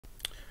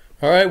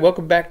All right,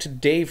 welcome back to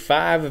day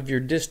 5 of your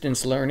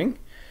distance learning.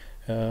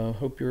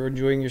 Hope you're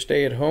enjoying your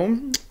stay at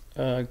home.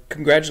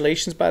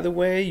 Congratulations, by the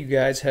way, you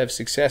guys have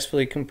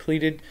successfully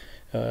completed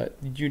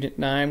Unit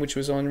 9, which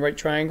was on right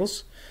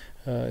triangles.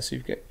 So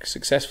you've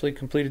successfully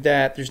completed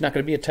that. There's not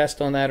going to be a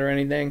test on that or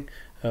anything,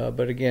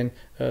 but again,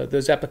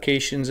 those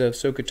applications of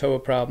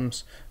SOHCAHTOA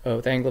problems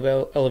with angle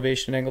of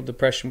elevation and angle of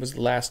depression was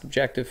the last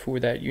objective for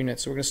that unit.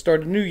 So we're going to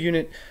start a new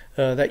unit.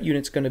 That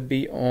unit's going to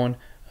be on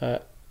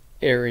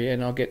area,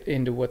 and I'll get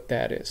into what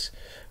that is.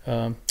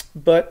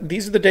 But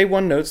these are the day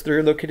 1 notes.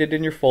 They're located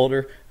in your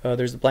folder.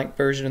 There's the blank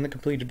version and the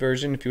completed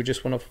version. If you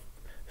just want to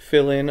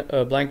fill in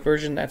a blank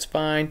version, that's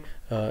fine.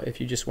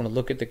 If you just want to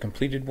look at the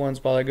completed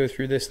ones while I go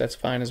through this, that's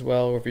fine as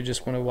well, or if you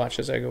just want to watch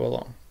as I go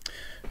along.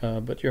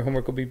 But your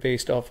homework will be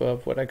based off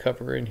of what I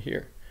cover in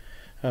here.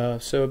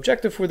 So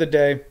objective for the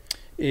day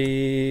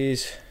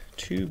is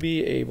to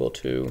be able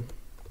to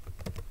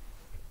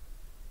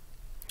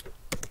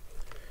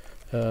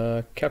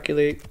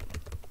calculate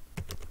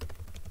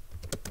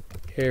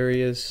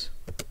areas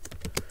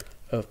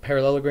of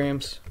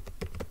parallelograms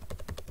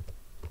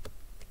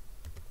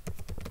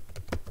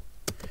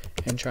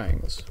and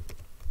triangles.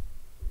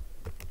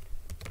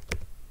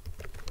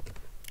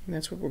 And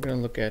that's what we're going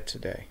to look at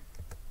today.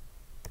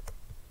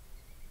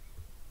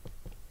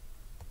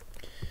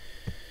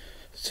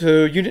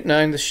 So Unit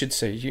 9, this should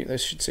say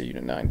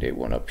Unit 9 day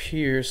 1 up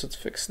here, so let's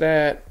fix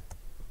that.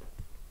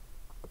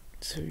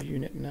 So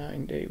Unit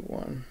 9 day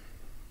 1.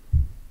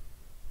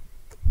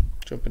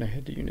 Jumping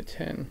ahead to Unit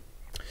 10.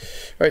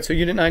 All right, so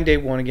Unit 9 day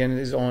 1 again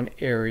is on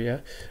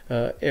area.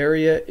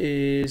 Area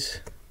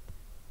is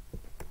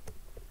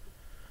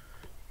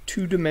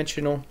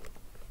two-dimensional.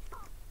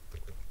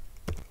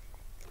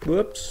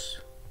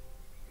 Whoops,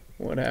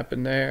 what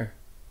happened there?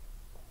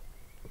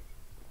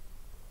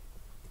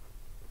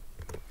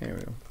 There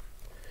we go.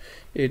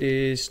 It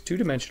is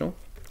two-dimensional,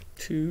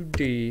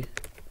 2D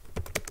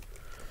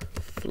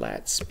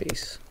flat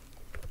space.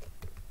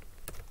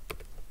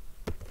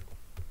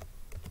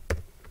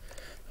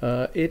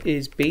 It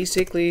is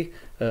basically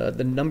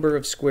the number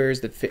of squares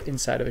that fit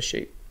inside of a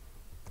shape.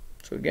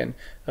 So again,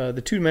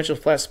 the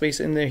two-dimensional flat space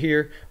in there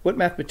here, what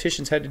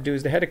mathematicians had to do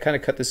is they had to kind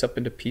of cut this up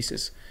into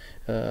pieces.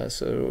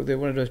 So they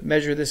wanted to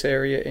measure this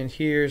area in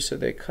here, so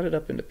they cut it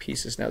up into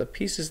pieces. Now the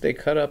pieces they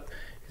cut up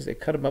is they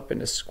cut them up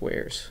into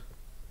squares.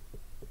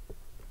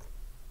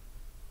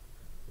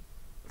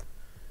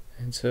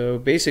 And so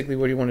basically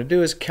what you want to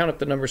do is count up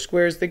the number of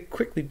squares. They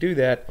quickly do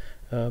that,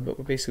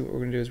 but basically what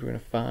we're going to do is we're going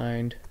to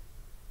find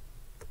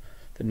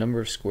the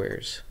number of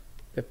squares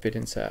that fit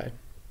inside.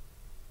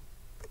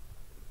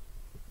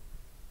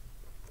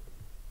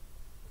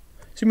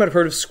 So you might have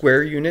heard of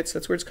square units.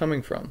 That's where it's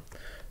coming from.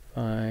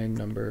 Find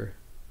number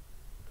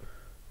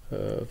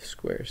of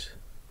squares.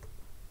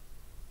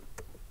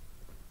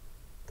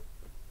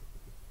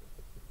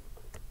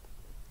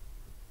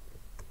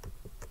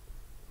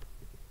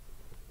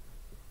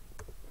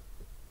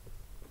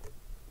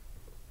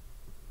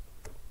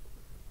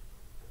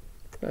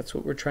 That's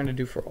what we're trying to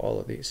do for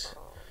all of these.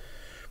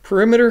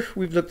 Perimeter,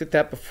 we've looked at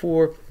that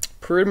before.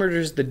 Perimeter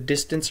is the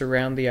distance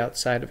around the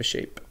outside of a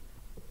shape.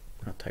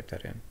 I'll type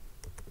that in.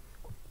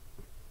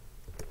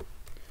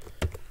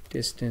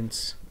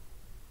 Distance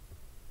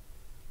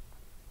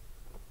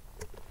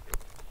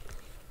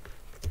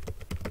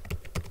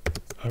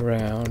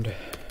around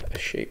a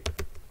shape.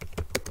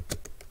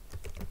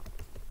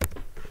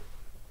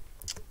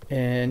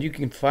 And you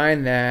can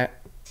find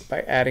that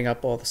by adding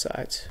up all the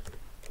sides.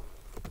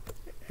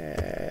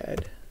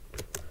 Add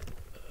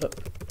up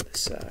the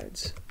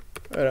sides.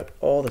 Add up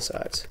all the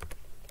sides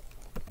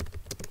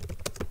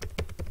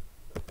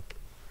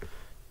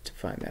to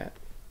find that.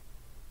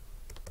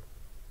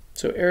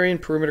 So area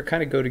and perimeter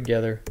kind of go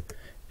together.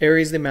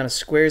 Area is the amount of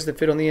squares that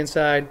fit on the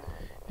inside,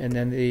 and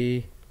then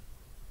the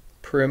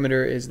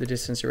perimeter is the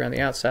distance around the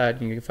outside,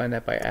 and you can find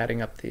that by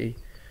adding up the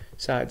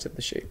sides of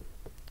the shape.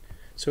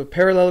 So a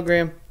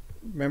parallelogram,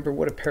 remember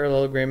what a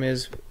parallelogram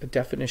is. A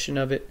definition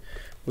of it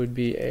would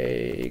be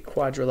a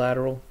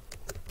quadrilateral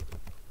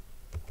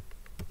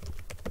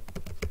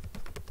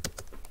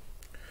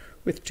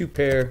with 2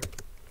 pair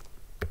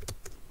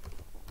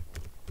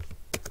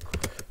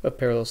of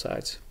parallel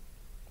sides.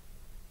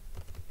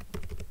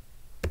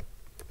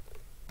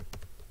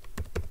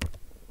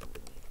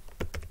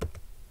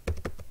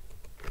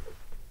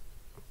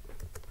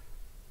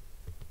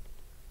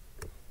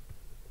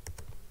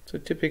 So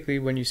typically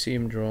when you see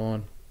them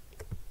drawn,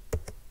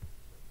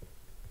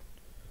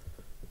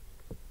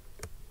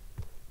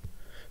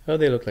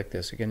 they look like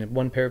this. Again,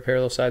 one pair of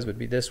parallel sides would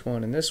be this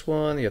one and this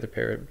one. The other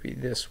pair would be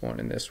this one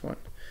and this one.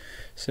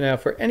 So now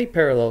for any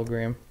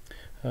parallelogram,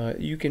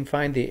 you can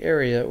find the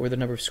area or the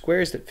number of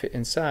squares that fit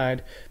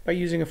inside by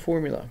using a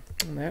formula.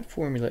 And that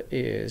formula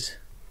is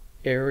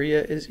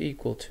area is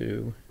equal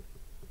to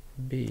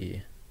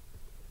B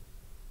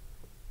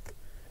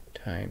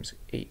times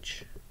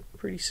H.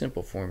 Pretty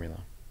simple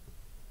formula.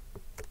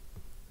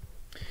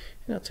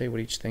 And I'll tell you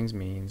what each thing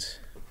means.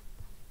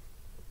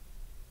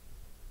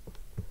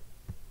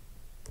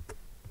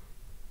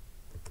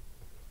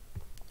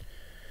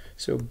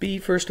 So B,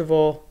 first of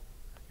all,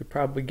 you're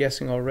probably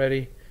guessing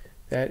already,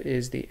 that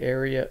is the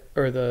area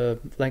or the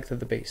length of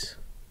the base.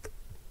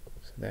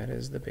 So that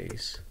is the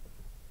base.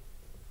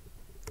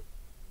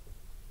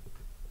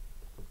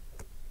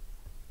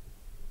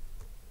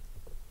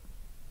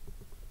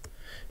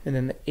 And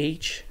then the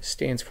H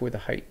stands for the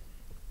height.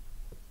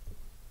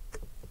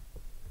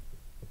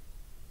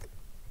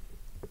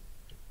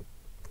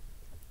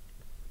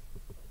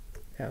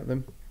 Now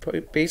the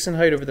base and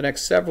height over the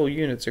next several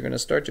units are going to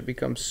start to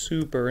become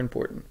super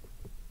important.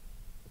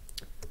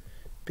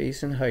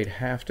 Base and height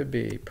have to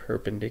be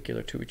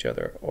perpendicular to each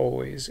other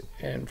always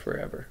and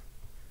forever.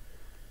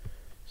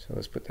 So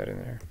let's put that in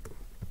there.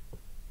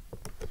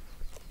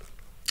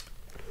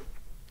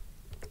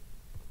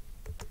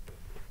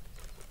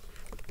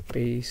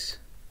 Base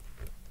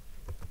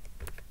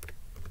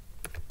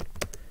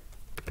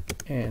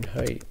and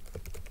height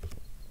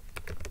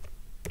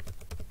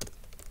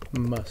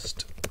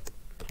must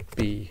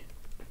be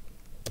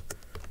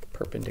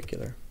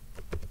perpendicular.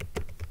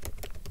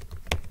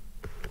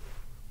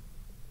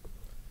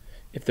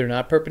 If they're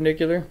not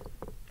perpendicular,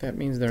 that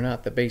means they're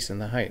not the base and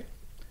the height.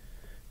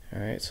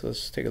 Alright, so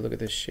let's take a look at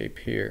this shape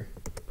here.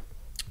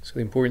 So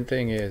the important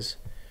thing is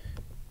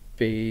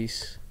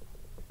base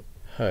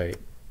height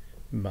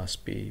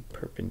must be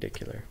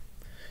perpendicular.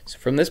 So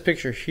from this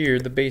picture here,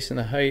 the base and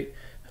the height,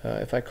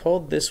 if I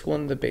called this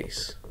one the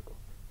base,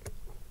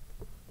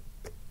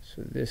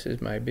 so this is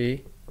my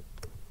B.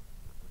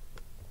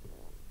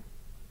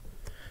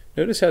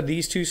 Notice how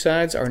these two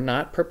sides are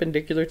not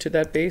perpendicular to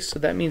that base, so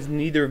that means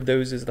neither of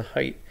those is the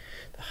height.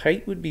 The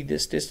height would be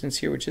this distance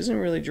here, which isn't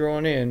really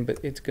drawn in, but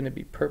it's going to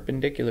be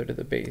perpendicular to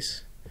the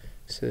base.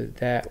 So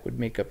that would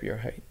make up your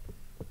height.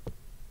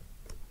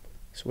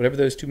 So whatever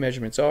those two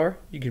measurements are,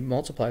 you can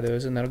multiply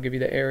those and that'll give you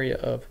the area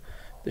of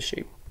the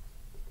shape.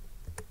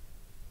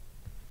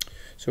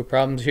 So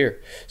problems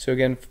here. So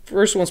again,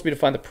 first wants me to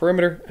find the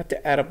perimeter. I have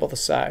to add up all the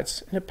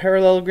sides. In a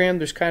parallelogram,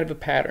 there's kind of a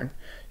pattern.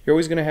 You're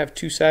always going to have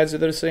two sides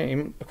that are the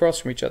same across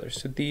from each other.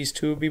 So these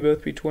two will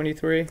both be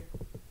 23.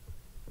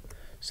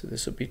 So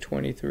this will be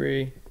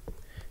 23.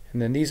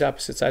 And then these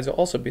opposite sides will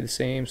also be the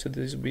same. So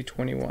these will be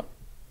 21.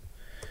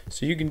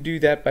 So you can do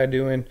that by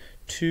doing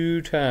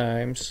 2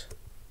 times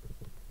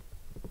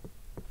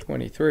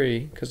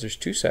 23, because there's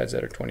two sides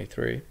that are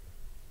 23,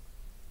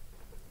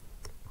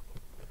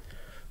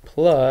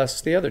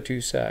 plus the other two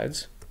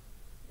sides,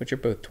 which are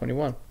both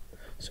 21.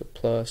 So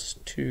plus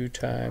 2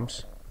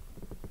 times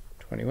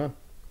 21.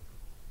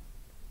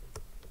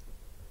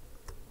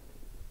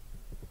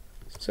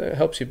 So it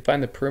helps you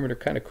find the perimeter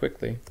kind of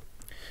quickly.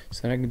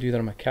 So then I can do that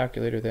on my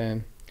calculator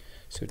then.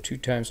 So 2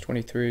 times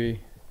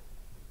 23,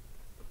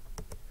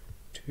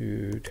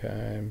 2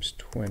 times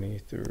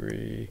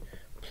 23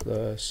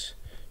 plus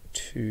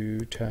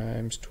 2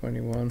 times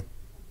 21.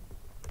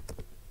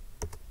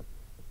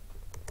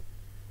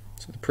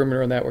 So the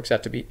perimeter on that works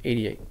out to be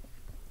 88.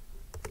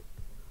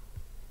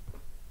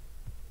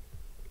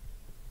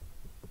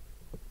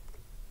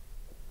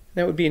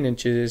 That would be in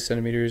inches,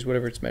 centimeters,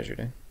 whatever it's measured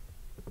in.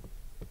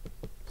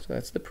 So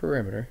that's the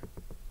perimeter.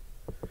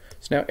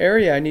 So now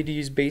area, I need to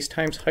use base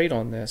times height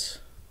on this.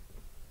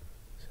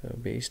 So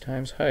base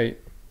times height.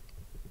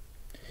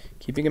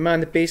 Keeping in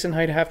mind that base and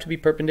height have to be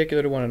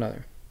perpendicular to one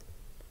another.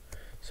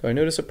 So I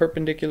notice a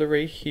perpendicular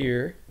right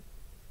here.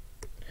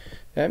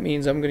 That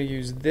means I'm going to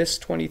use this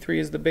 23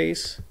 as the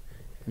base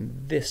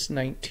and this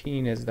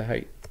 19 as the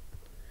height.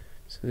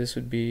 So this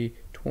would be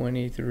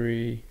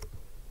 23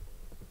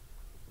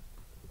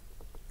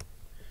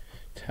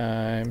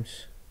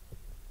 times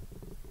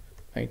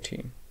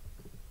 19.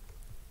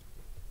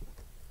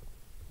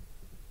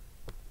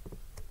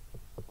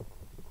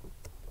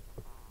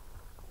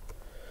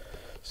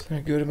 So then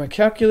I go to my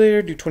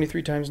calculator, do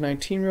 23 times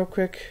 19 real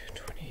quick.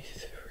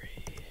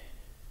 23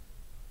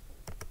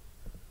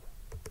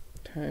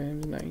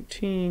 times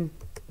 19.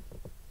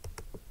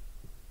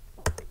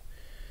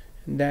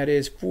 And that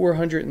is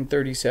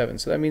 437.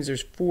 So that means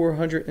there's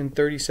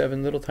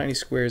 437 little tiny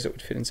squares that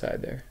would fit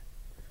inside there.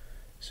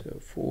 So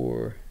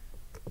 4,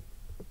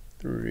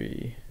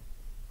 3,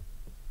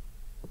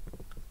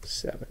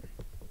 7.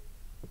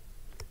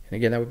 And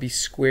again, that would be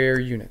square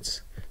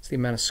units. It's the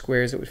amount of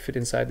squares that would fit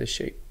inside this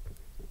shape.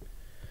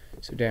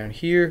 So down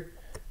here,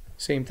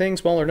 same thing,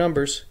 smaller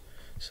numbers.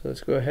 So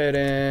let's go ahead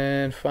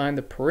and find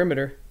the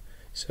perimeter.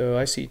 So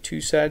I see two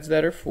sides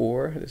that are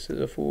 4. This is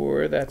a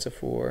 4, that's a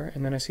 4.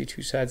 And then I see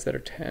two sides that are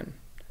 10.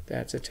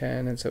 That's a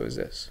 10, and so is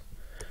this.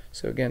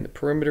 So again, the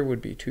perimeter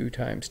would be 2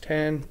 times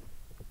 10.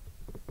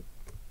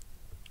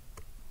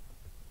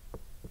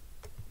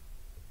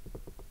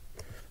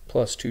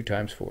 Plus 2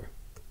 times 4.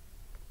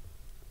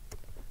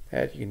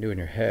 That you can do in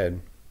your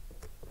head.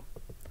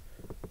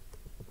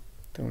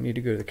 Don't need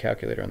to go to the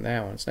calculator on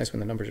that one. It's nice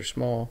when the numbers are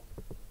small.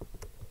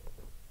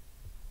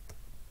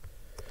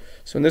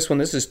 So in this one,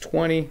 this is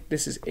 20,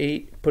 this is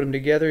 8. Put them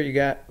together, you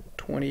got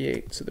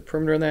 28. So the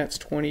perimeter on that's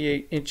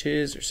 28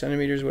 inches or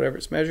centimeters, whatever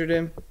it's measured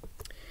in.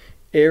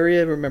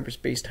 Area, remember, is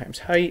base times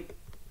height.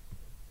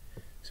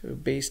 So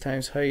base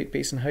times height,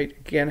 base and height,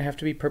 again, have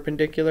to be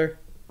perpendicular.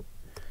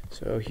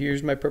 So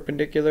here's my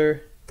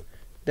perpendicular.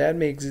 That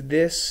makes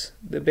this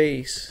the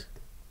base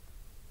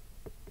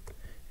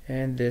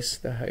and this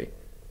the height.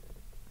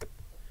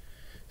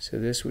 So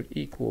this would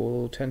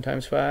equal 10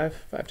 times 5,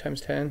 5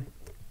 times 10,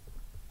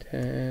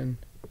 10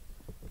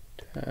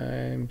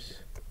 times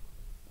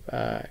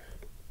 5.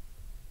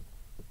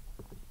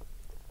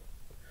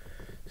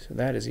 So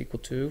that is equal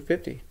to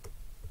 50.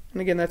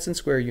 And again, that's in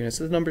square units.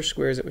 So the number of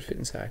squares that would fit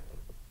inside.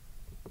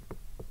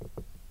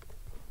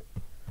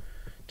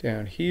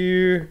 Down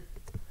here,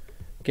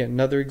 again,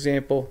 another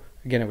example.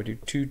 Again, I would do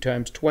 2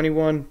 times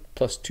 21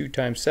 plus 2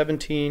 times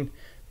 17.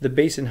 The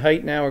base and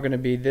height now are going to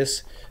be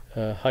this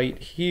height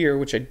here,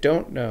 which I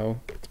don't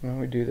know. Why don't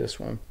we do this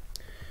one?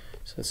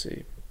 So let's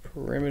see,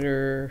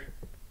 perimeter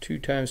 2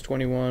 times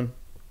 21,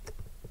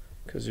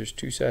 because there's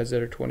two sides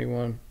that are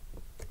 21.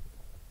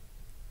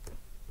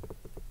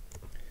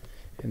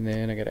 And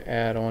then I got to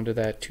add on to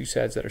that two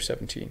sides that are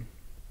 17.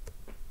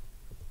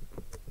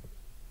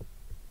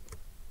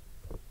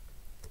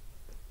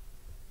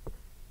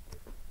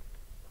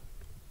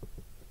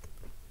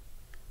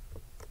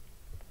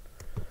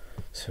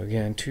 So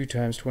again, 2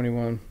 times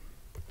 21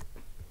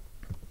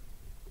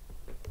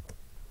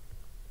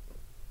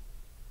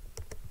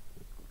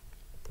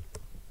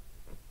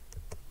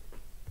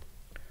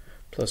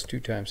 plus 2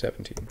 times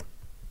 17.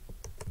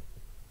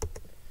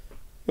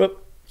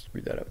 Whoop, let's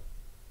read that up.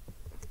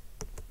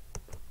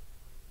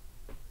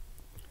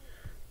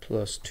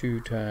 Plus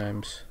 2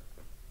 times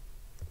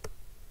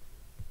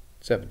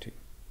 17.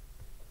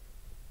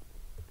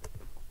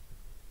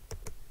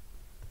 I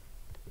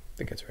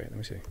think that's right. Let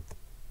me see.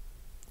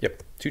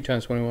 Yep, 2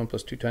 times 21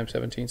 plus 2 times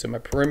 17. So my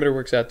perimeter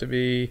works out to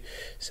be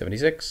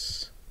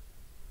 76.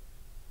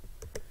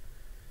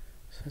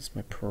 So that's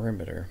my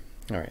perimeter.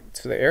 All right,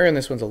 so the area on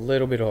this one's a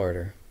little bit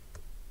harder.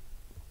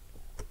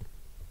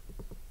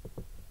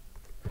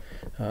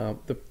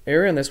 The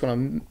area on this one,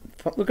 I'm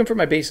looking for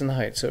my base and the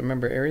height. So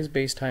remember, area is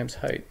base times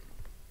height.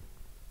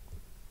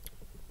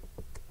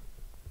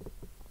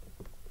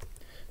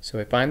 So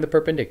I find the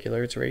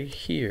perpendicular, it's right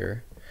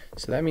here.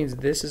 So that means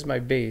this is my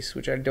base,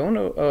 which I don't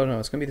know. Oh no,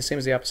 it's going to be the same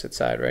as the opposite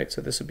side, right?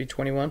 So this would be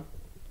 21.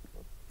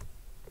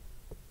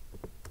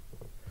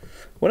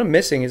 What I'm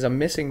missing is I'm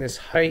missing this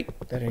height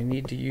that I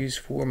need to use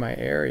for my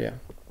area.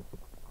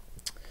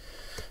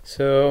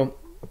 So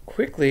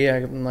quickly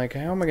I'm like,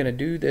 how am I going to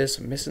do this?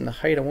 I'm missing the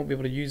height. I won't be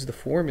able to use the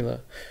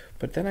formula.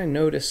 But then I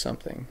noticed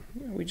something.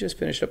 We just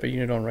finished up a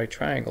unit on right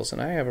triangles,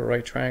 and I have a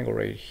right triangle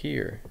right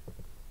here.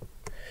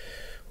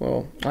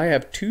 Well, I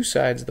have two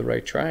sides of the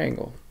right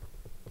triangle.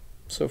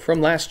 So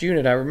from last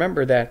unit, I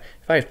remember that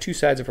if I have two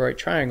sides of a right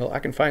triangle, I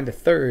can find the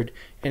third.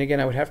 And again,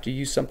 I would have to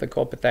use something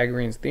called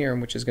Pythagorean's theorem,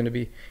 which is going to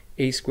be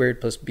a squared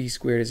plus b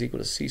squared is equal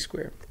to c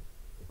squared.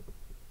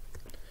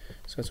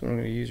 So that's what I'm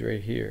going to use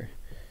right here.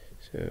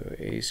 So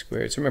a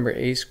squared. So remember,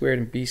 a squared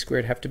and b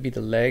squared have to be the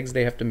legs.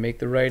 They have to make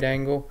the right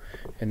angle.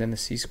 And then the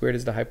c squared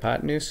is the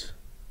hypotenuse.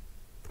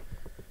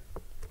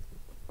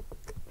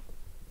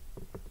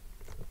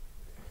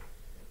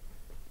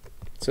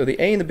 So the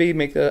a and the b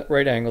make the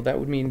right angle. That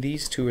would mean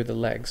these two are the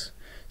legs.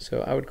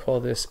 So I would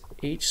call this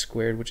h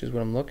squared, which is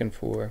what I'm looking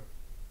for.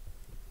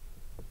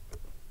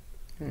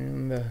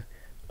 And the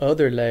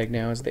other leg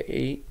now is the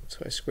 8,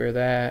 so I square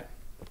that.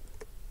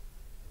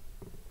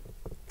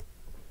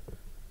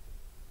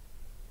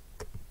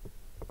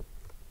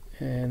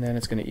 And then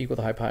it's going to equal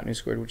the hypotenuse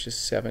squared, which is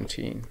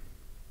 17.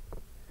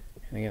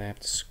 And again, I have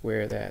to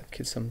square that.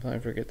 Kids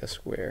sometimes forget the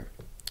square.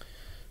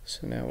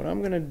 So now what I'm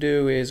going to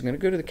do is I'm going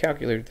to go to the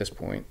calculator at this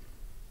point.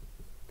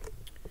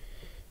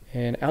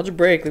 And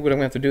algebraically, what I'm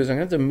going to have to do is I'm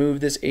going to have to move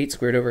this 8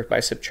 squared over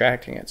by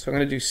subtracting it. So I'm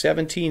going to do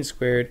 17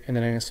 squared, and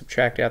then I'm going to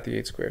subtract out the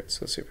 8 squared. So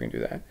let's see if we can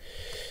do that.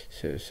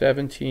 So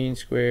 17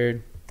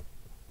 squared,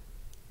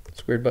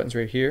 squared button's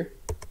right here.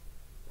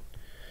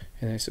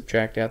 And then I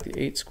subtract out the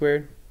 8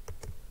 squared.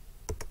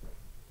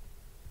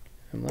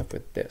 I'm left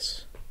with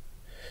this.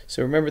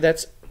 So remember,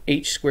 that's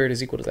h squared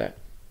is equal to that.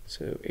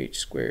 So h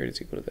squared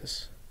is equal to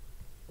this.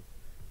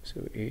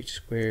 So h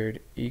squared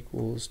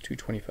equals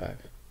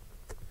 225.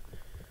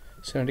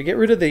 So now to get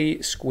rid of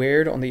the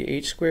squared on the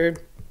h squared,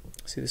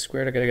 see the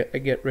squared, I gotta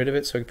get rid of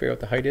it so I can figure out what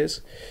the height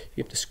is.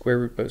 You have to square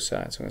root both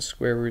sides. So I'm going to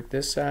square root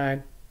this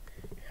side,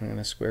 and I'm going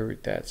to square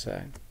root that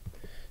side.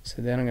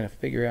 So then I'm going to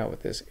figure out what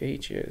this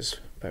h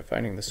is by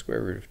finding the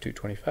square root of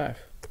 225.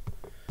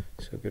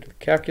 So go to the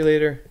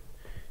calculator.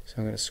 So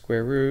I'm going to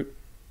square root,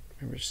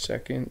 remember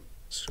second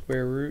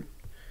square root,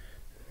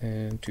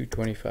 and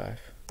 225.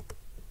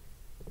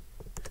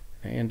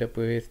 I end up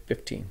with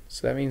 15.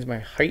 So that means my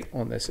height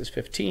on this is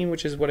 15,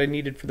 which is what I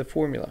needed for the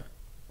formula.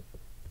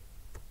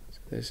 So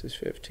this is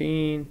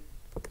 15.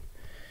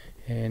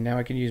 And now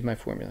I can use my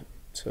formula.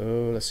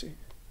 So let's see.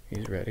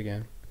 Use red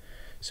again.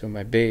 So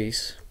my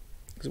base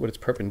is what it's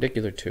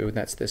perpendicular to, and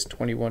that's this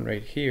 21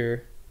 right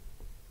here.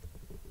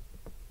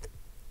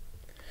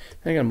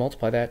 Then I'm going to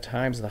multiply that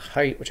times the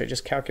height, which I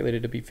just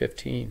calculated to be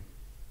 15.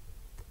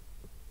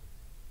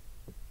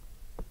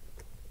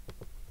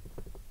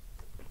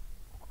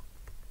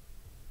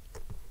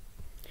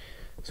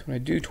 So So when I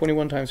do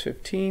 21 times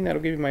 15,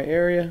 that'll give you my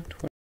area.